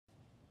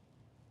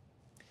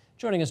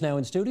Joining us now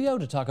in studio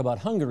to talk about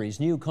Hungary's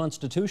new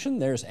constitution,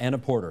 there's Anna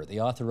Porter,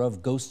 the author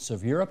of Ghosts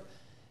of Europe,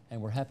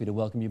 and we're happy to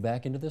welcome you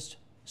back into this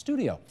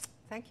studio.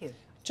 Thank you.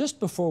 Just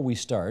before we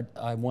start,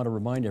 I want to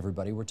remind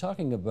everybody we're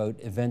talking about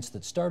events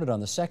that started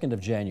on the 2nd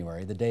of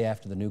January, the day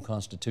after the new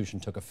constitution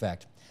took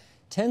effect.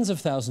 Tens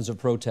of thousands of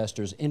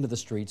protesters into the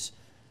streets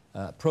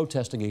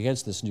protesting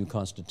against this new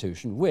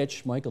constitution,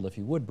 which, Michael, if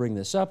you would bring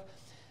this up,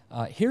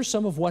 here's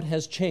some of what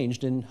has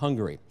changed in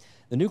Hungary.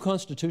 The new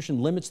constitution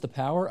limits the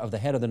power of the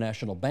head of the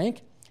national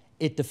bank.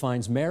 It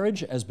defines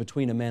marriage as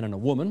between a man and a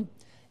woman.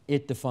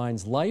 It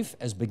defines life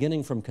as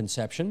beginning from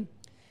conception.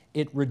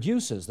 It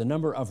reduces the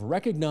number of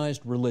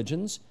recognized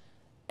religions,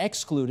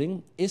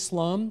 excluding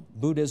Islam,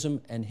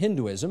 Buddhism, and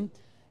Hinduism,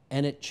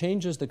 and it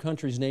changes the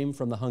country's name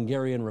from the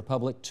Hungarian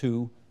Republic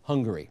to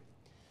Hungary.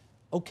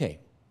 Okay,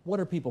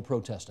 what are people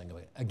protesting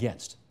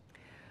against?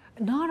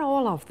 Not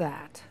all of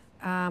that.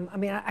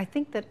 I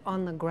think that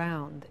on the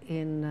ground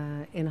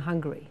in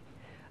Hungary,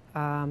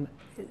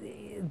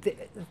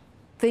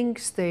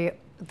 things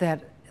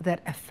that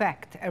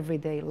affect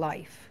everyday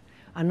life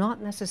are not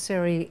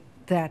necessarily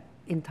that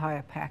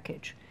entire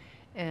package.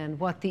 And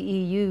what the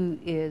EU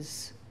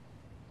is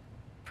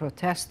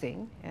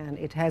protesting, and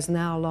it has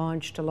now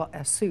launched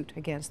a suit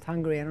against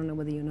Hungary, I don't know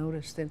whether you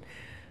noticed it,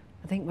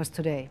 I think it was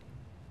today,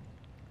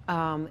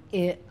 are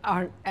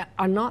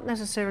not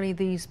necessarily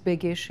these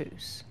big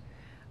issues.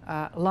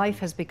 Life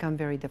has become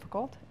very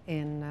difficult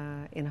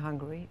in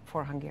Hungary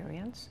for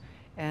Hungarians,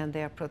 and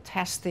they are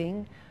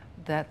protesting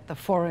that the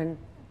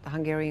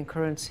Hungarian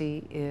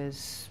currency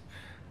is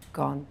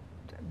gone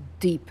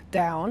deep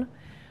down.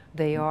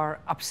 They are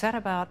upset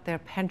about their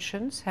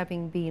pensions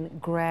having been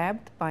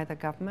grabbed by the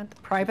government,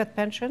 private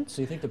pensions.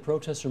 So you think the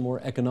protests are more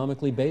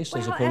economically based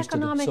as opposed to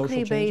the social changes?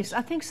 Economically based.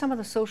 I think some of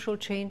the social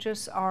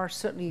changes are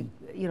certainly,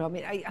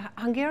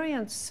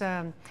 Hungarians,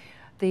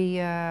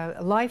 the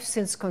life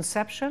since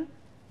conception,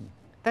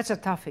 that's a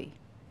toughie.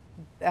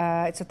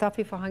 It's a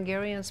toughie for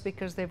Hungarians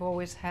because they've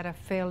always had a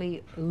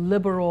fairly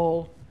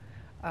liberal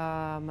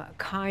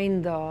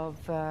kind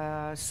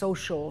of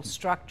social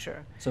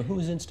structure. So who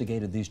has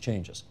instigated these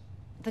changes?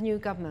 The new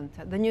government.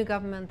 The new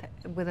government,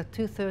 with a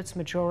 2/3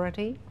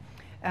 majority,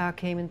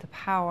 came into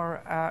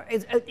power.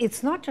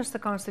 It's not just the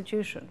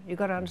Constitution. You've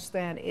got to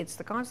understand, it's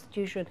the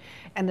Constitution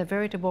and the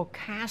veritable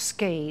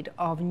cascade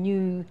of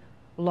new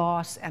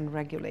laws and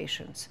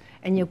regulations.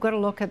 And you've got to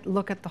look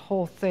at the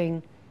whole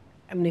thing.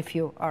 I mean, if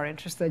you are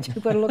interested,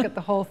 you've got to look at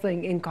the whole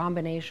thing in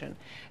combination.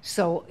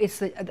 So it's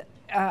the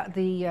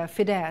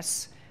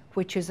Fidesz,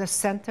 which is a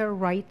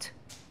center-right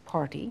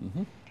party,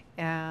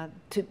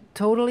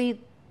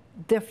 totally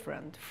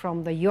different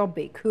from the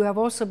Jobbik, who have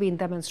also been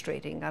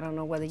demonstrating. I don't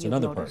know whether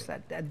you've noticed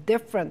that. A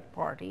different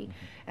party,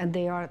 and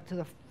they are to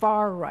the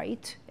far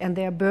right, and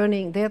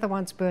they're the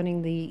ones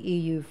burning the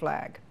EU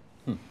flag.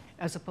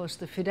 As opposed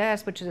to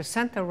Fidesz, which is a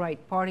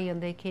center-right party,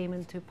 and they came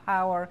into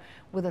power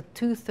with a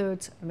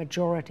 2/3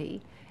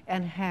 majority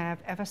and have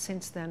ever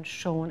since then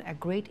shown a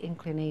great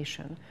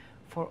inclination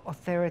for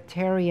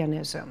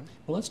authoritarianism.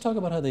 Well, let's talk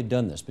about how they've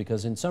done this,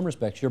 because in some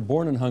respects, you're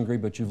born in Hungary,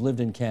 but you've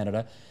lived in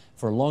Canada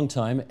for a long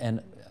time,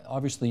 and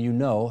obviously you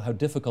know how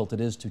difficult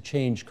it is to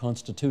change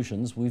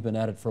constitutions. We've been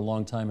at it for a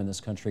long time in this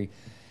country,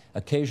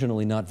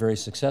 occasionally not very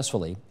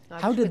successly.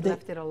 How did they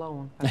left it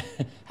alone?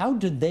 How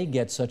did they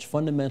get such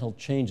fundamental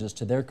changes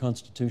to their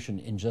constitution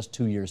in just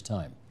 2 years'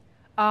 time?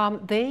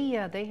 They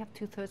have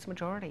 2/3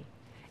 majority,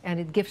 and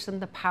it gives them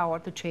the power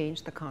to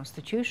change the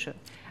constitution.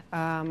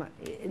 In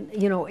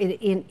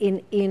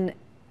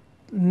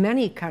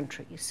many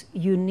countries,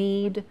 you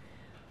need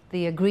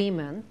the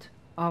agreement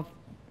of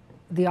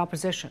the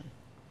opposition.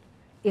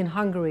 In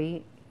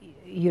Hungary,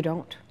 you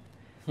don't.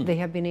 They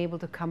have been able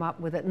to come up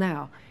with it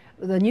now.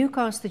 The new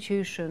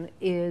constitution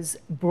is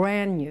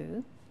brand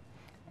new.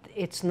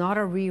 It's not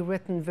a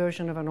rewritten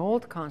version of an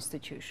old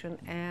constitution.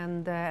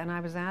 And I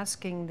was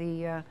asking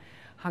the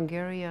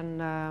Hungarian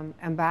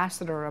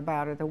ambassador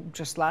about it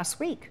just last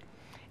week.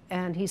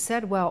 And he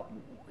said, well,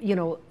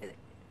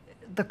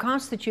 the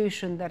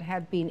constitution that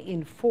had been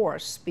in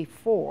force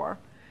before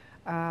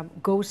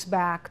goes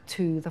back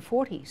to the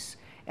 40s.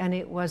 And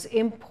it was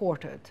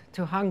imported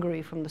to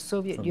Hungary from the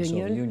Soviet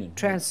Union,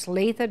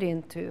 translated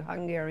into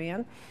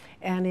Hungarian,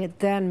 and it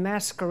then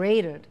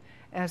masqueraded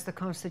as the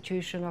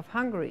Constitution of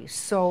Hungary.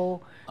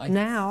 So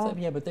now...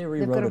 Yeah, but they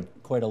rewrote it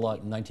quite a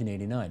lot in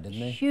 1989, didn't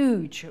they?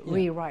 Huge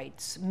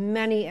rewrites,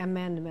 many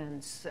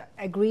amendments,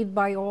 agreed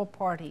by all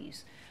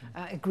parties,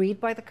 agreed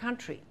by the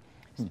country.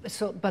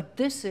 But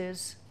this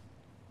is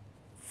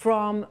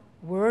from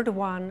word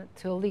one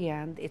till the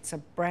end. It's a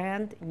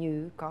brand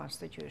new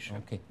constitution.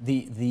 Okay.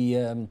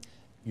 The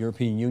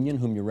European Union,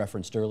 whom you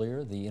referenced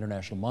earlier, the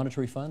International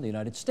Monetary Fund, the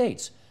United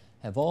States,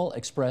 have all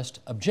expressed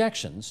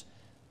objections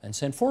and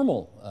sent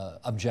formal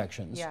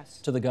objections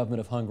to the government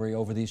of Hungary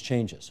over these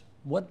changes.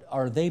 What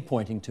are they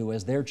pointing to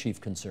as their chief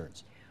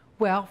concerns?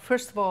 Well,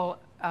 first of all,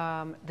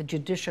 the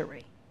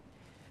judiciary.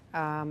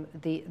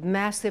 The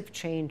massive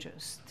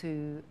changes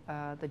to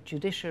the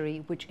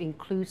judiciary, which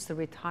includes the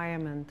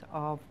retirement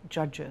of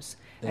judges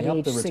at age 62. They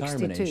upped the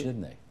retirement age,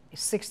 didn't they?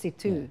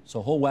 62. Yeah. So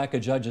a whole whack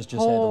of judges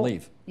just had to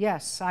leave.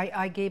 Yes,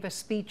 I gave a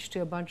speech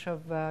to a bunch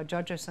of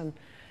judges and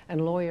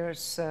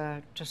lawyers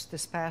just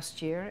this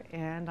past year,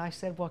 and I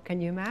said, well,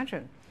 can you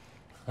imagine?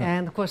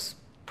 And of course,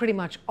 pretty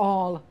much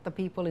all the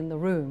people in the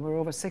room were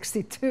over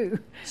 62.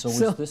 So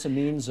was this a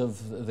means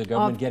of the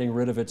government getting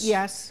rid of its...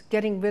 Yes,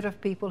 getting rid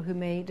of people who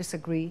may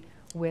disagree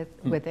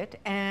with it.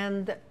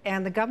 And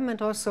the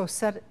government also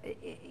said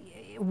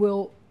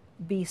will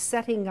be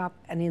setting up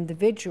an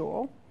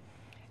individual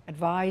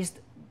advised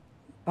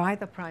by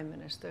the Prime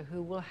Minister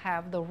who will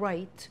have the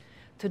right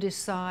to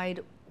decide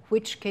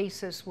which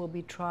cases will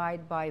be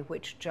tried by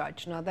which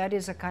judge. Now that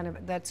is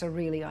that's a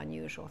really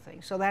unusual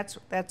thing. So that's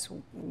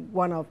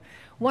one of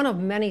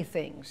many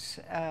things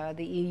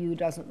the EU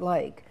doesn't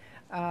like.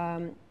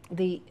 Both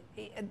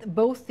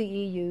the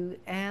EU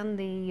and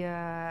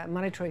the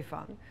Monetary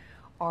Fund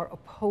are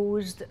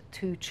opposed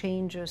to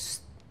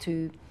changes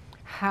to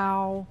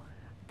how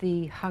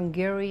the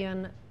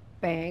Hungarian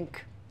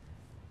bank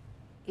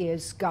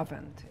is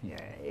governed.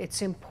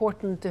 It's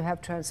important to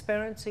have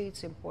transparency,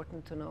 it's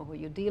important to know who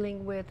you're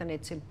dealing with, and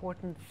it's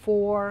important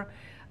for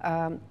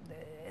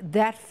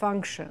that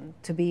function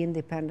to be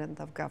independent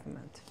of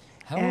government.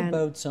 How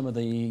about some of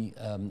the,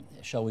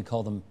 shall we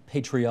call them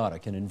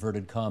patriotic, in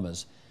inverted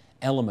commas,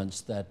 elements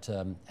that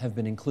have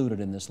been included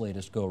in this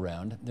latest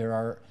go-round?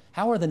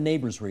 How are the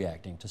neighbors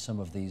reacting to some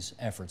of these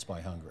efforts by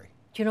Hungary?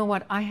 You know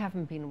what? I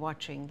haven't been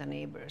watching the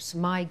neighbors.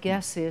 My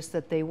guess is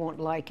that they won't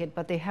like it,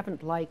 but they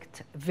haven't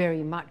liked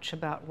very much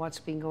about what's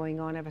been going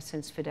on ever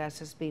since Fidesz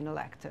has been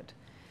elected.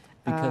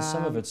 Because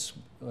some of it's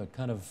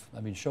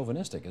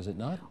chauvinistic, is it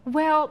not?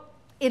 Well,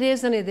 it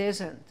is and it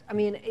isn't. I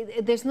mean,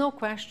 there's no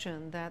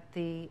question that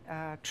the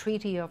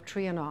Treaty of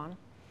Trianon,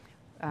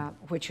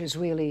 which is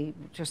really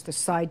just a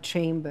side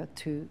chamber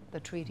to the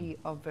Treaty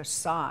of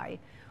Versailles,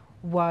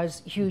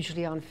 was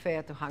hugely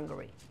unfair to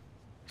Hungary.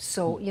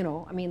 So, you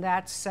know, I mean,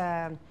 that's,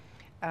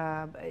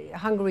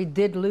 Hungary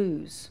did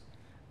lose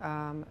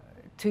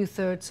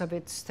 2/3 of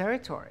its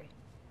territory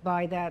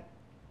by that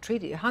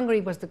treaty. Hungary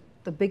was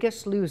the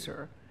biggest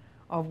loser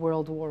of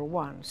World War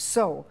I.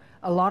 So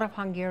a lot of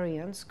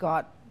Hungarians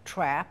got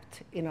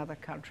trapped in other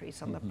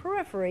countries on the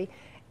periphery,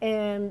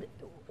 and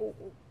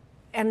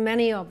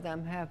many of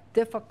them have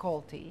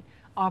difficulty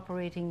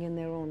operating in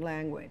their own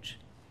language.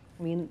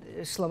 I mean,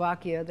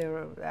 Slovakia,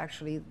 there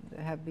actually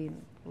have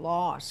been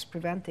laws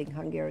preventing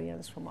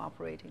Hungarians from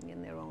operating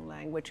in their own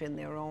language, in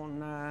their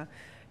own,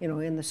 you know,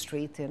 in the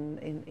street.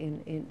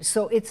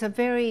 So it's a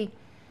very,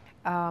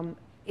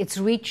 it's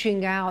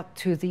reaching out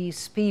to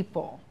these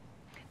people.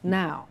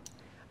 Now,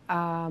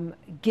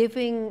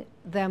 giving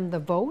them the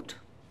vote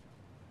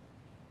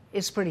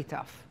is pretty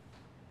tough,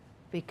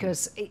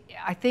 because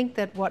I think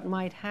that what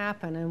might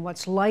happen and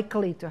what's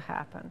likely to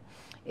happen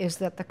is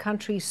that the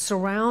countries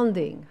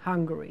surrounding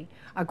Hungary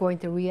are going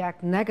to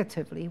react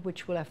negatively,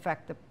 which will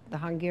affect the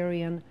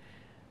Hungarians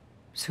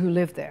who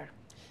live there.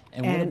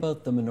 And what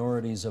about the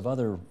minorities of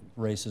other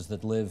races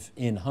that live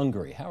in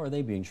Hungary? How are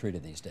they being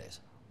treated these days?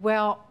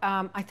 Well,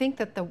 I think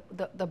that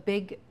the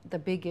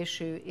big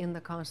issue in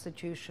the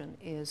Constitution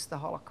is the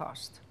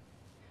Holocaust,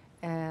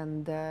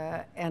 and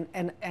the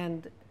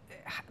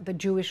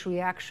Jewish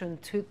reaction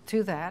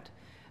to that.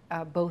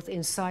 Both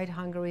inside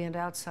Hungary and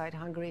outside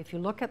Hungary. If you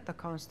look at the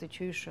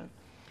Constitution,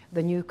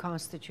 the new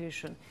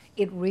Constitution,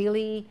 it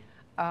really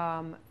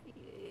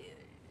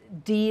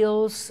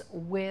deals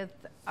with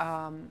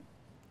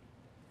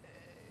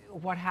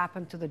what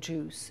happened to the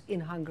Jews in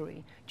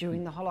Hungary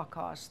during the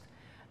Holocaust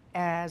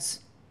as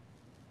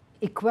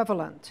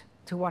equivalent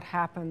to what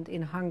happened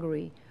in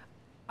Hungary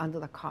under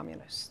the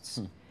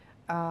communists.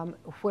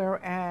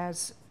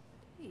 Whereas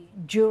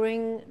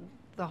during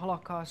the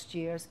Holocaust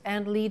years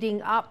and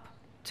leading up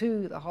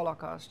to the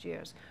Holocaust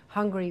years,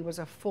 Hungary was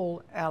a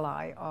full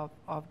ally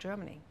of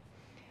Germany.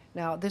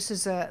 Now,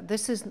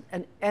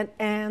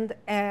 and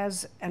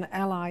as an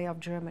ally of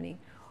Germany,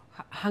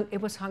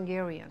 it was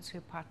Hungarians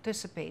who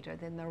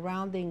participated in the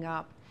rounding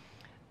up,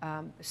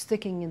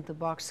 sticking into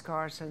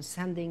boxcars and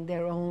sending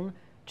their own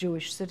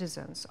Jewish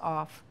citizens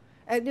off.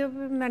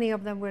 Many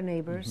of them were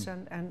neighbors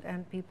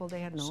and people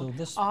they had known,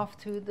 off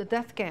to the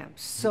death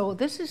camps. So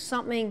this is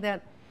something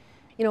that,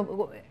 you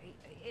know,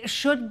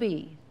 should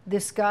be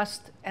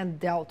discussed and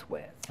dealt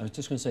with. I was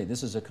just going to say,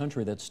 this is a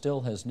country that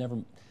still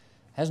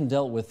hasn't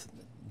dealt with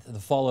the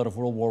fallout of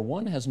World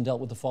War I, hasn't dealt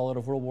with the fallout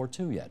of World War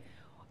II yet.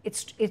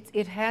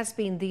 It has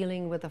been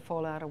dealing with the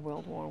fallout of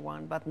World War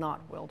I, but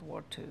not World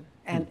War II.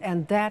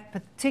 And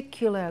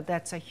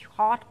that's a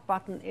hot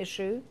button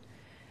issue.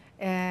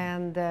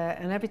 And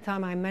every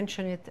time I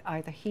mention it,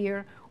 either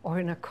here or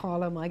in a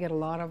column, I get a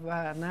lot of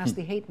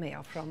nasty hate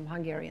mail from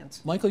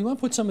Hungarians. Michael, you want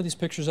to put some of these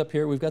pictures up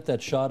here? We've got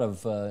that shot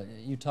of,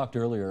 you talked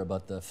earlier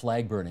about the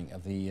flag burning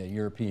of the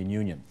European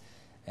Union.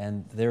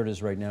 And there it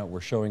is right now.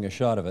 We're showing a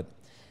shot of it.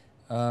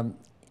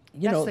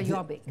 That's the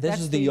Jobbik. This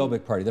is the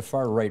Jobbik party, the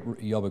far-right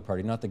Jobbik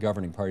party, not the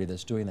governing party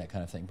that's doing that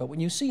kind of thing. But when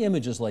you see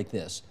images like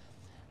this,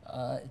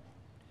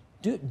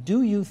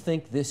 do you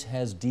think this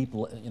has deep,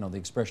 you know, the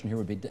expression here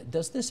would be,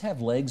 does this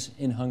have legs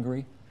in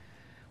Hungary?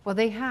 Well,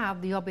 they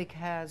have, the Jobbik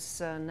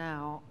has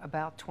now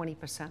about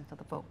 20% of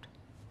the vote.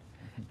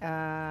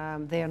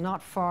 They are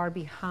not far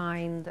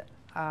behind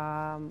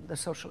the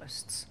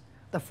socialists,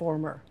 the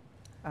former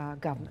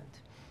government.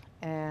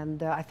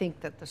 And I think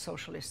that the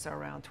socialists are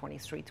around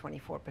 23,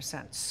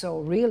 24%. So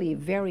really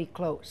very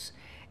close.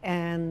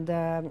 And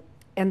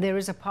there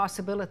is a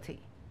possibility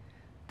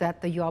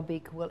that the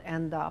Jobbik will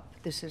end up,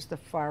 this is the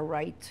far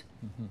right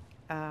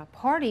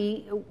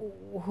party,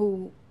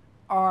 who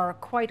are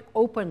quite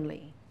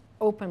openly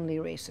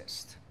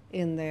racist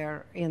in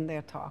their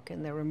talk,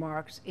 in their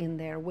remarks, in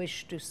their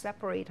wish to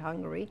separate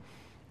Hungary,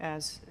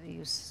 as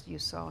you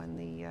saw in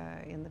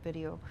the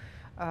video,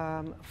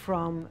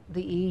 from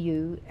the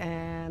EU,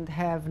 and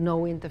have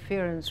no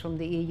interference from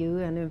the EU.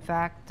 And in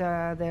fact,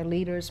 their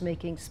leaders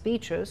making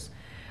speeches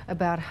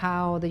about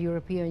how the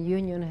European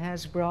Union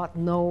has brought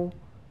no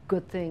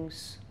good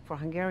things for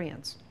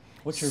Hungarians.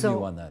 What's your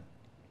view on that?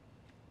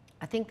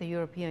 I think the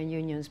European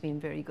Union has been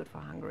very good for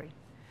Hungary.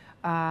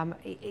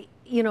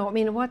 You know, I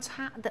mean,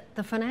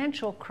 the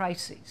financial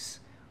crisis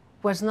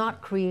was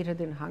not created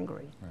in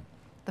Hungary. Right.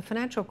 The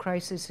financial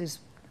crisis is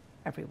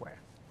everywhere.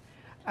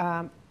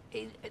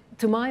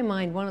 To my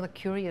mind, one of the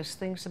curious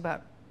things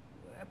about,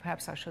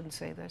 perhaps I shouldn't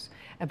say this,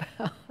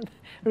 about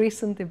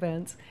recent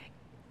events,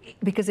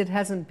 because it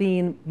hasn't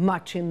been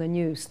much in the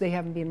news, they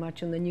haven't been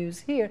much in the news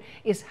here,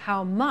 is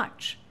how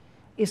much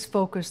is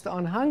focused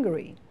on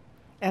Hungary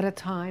at a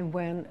time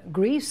when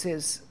Greece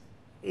is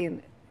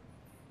in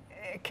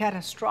a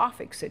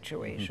catastrophic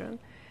situation.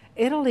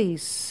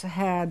 Italy's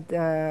had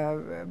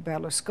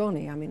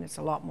Berlusconi. I mean, it's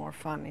a lot more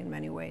fun in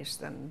many ways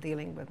than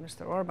dealing with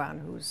Mr. Orban,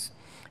 who's,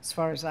 as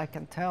far as I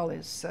can tell,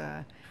 is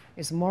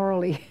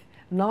morally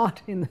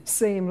not in the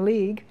same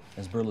league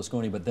as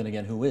Berlusconi, but then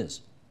again, who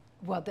is?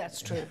 Well,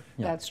 that's true.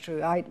 Yeah. That's true.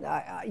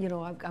 You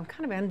know, I'm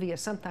kind of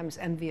envious, sometimes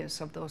envious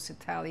of those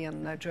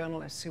Italian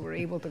journalists who were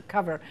able to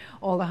cover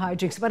all the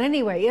hijinks. But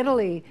anyway,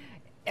 Italy,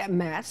 a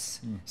mess.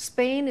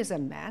 Spain is a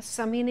mess.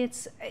 I mean,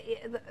 it's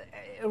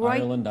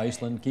right. Ireland,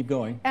 Iceland, keep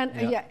going.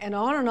 And yeah, and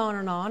on and on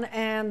and on.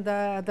 And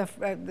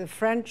the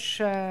French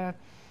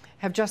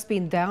have just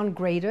been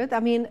downgraded.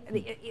 I mean,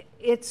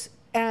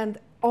 and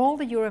all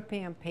the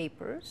European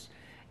papers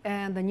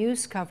and the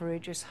news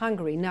coverage is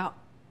Hungary. Now,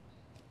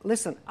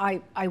 listen,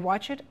 I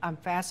watch it. I'm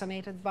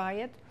fascinated by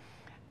it.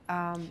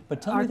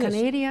 But tell are me this.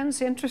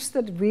 Canadians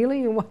interested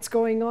really in what's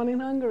going on in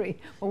Hungary?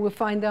 Well, we'll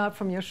find out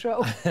from your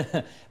show.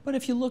 But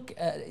if you look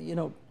at, you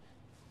know,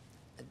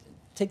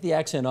 take the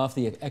accent off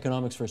the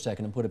economics for a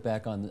second and put it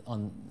back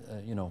on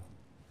you know,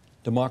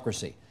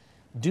 democracy.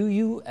 Do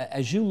you,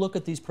 as you look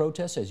at these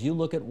protests, as you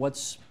look at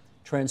what's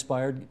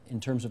transpired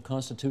in terms of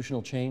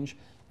constitutional change,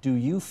 do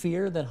you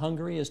fear that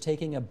Hungary is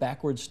taking a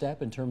backward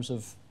step in terms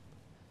of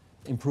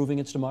improving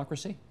its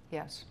democracy?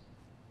 Yes,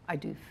 I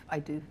do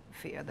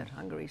fear that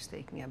Hungary is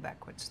taking a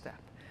backward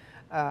step.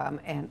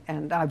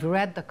 And I've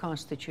read the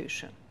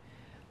Constitution.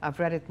 I've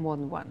read it more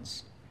than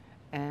once.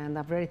 And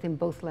I've read it in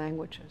both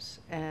languages.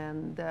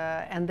 And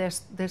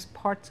there's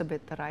parts of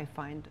it that I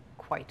find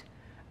quite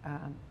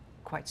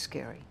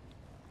scary.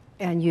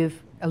 And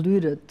you've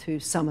alluded to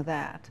some of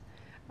that.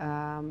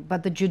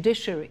 But the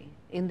judiciary,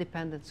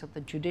 independence of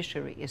the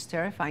judiciary is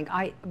terrifying.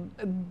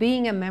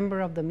 Being a member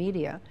of the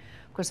media,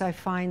 because I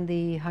find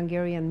the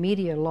Hungarian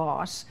media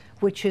laws,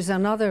 which is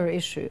another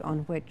issue on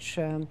which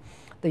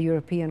the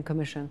European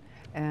Commission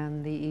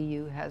and the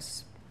EU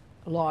has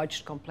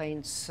lodged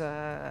complaints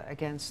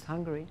against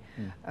Hungary.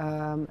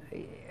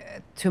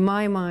 To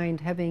my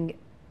mind, having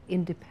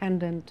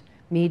independent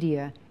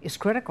media is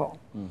critical.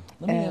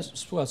 Let me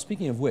ask, well,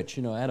 speaking of which,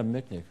 you know, Adam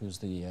Michnik, who's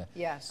the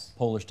yes,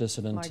 Polish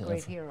dissident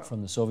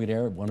from the Soviet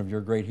era, one of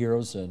your great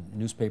heroes, a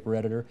newspaper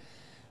editor,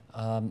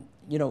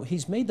 you know,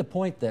 he's made the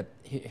point that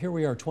here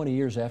we are 20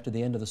 years after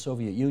the end of the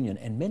Soviet Union,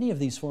 and many of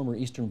these former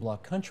Eastern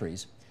Bloc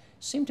countries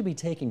seem to be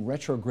taking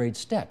retrograde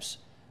steps.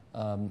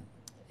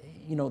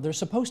 You know, they're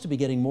supposed to be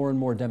getting more and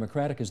more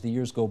democratic as the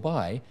years go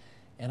by,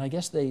 and I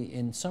guess they,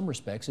 in some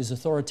respects, is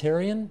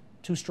authoritarian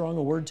too strong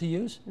a word to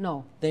use?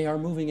 No. They are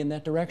moving in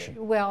that direction.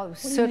 Well,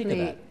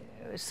 certainly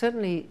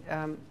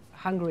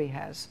Hungary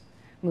has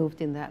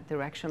moved in that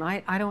direction.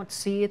 I don't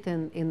see it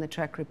in the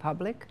Czech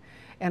Republic,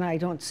 and I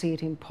don't see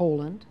it in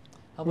Poland,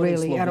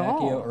 really, at all.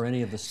 Slovakia or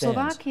any of the stands?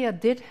 Slovakia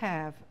did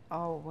have,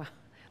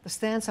 the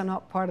stands are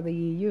not part of the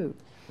EU.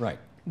 Right.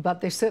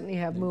 But they certainly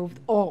have moved,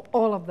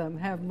 all of them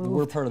have moved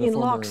We're part of the in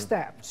former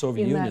lockstep.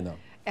 Soviet Union, though.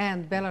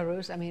 And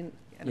Belarus, I mean,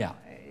 you know,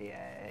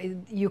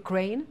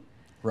 Ukraine.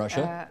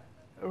 Russia?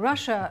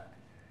 Russia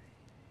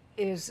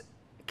is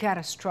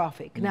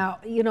catastrophic. Now,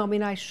 you know, I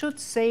mean, I should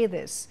say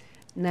this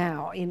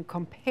now in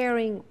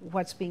comparing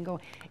what's been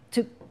going.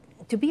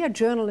 To be a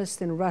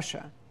journalist in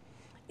Russia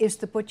is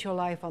to put your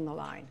life on the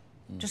line.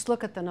 Just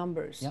look at the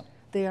numbers. Yep.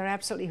 They are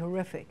absolutely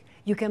horrific.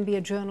 You can be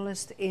a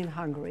journalist in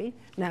Hungary.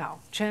 Now,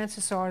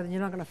 chances are that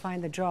you're not going to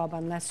find a job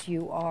unless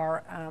you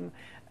are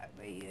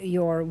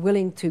you're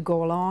willing to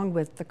go along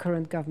with the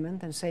current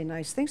government and say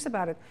nice things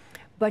about it,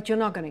 but you're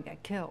not going to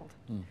get killed.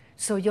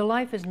 So your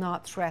life is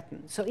not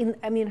threatened. So,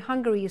 I mean,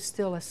 Hungary is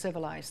still a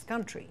civilized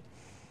country.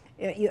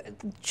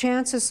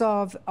 chances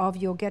of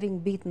you getting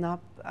beaten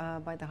up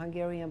by the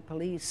Hungarian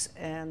police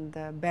and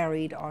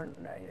buried are,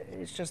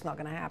 it's just not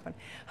going to happen.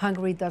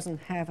 Hungary doesn't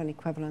have an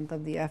equivalent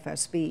of the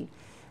FSB,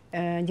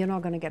 and you're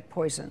not going to get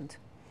poisoned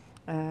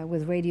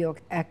with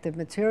radioactive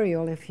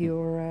material if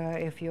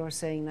you're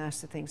saying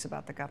nasty things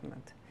about the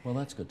government. Well,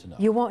 that's good to know.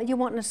 You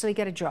won't necessarily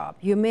get a job.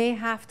 You may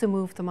have to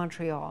move to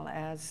Montreal,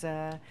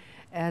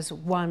 as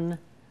one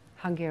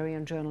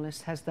Hungarian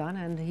journalist has done,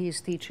 and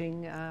he's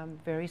teaching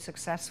very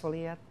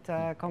successfully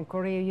at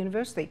Concordia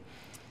University.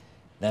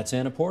 That's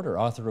Anna Porter,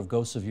 author of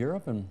Ghosts of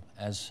Europe, and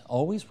as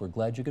always, we're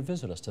glad you could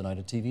visit us tonight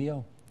at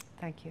TVO.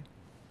 Thank you.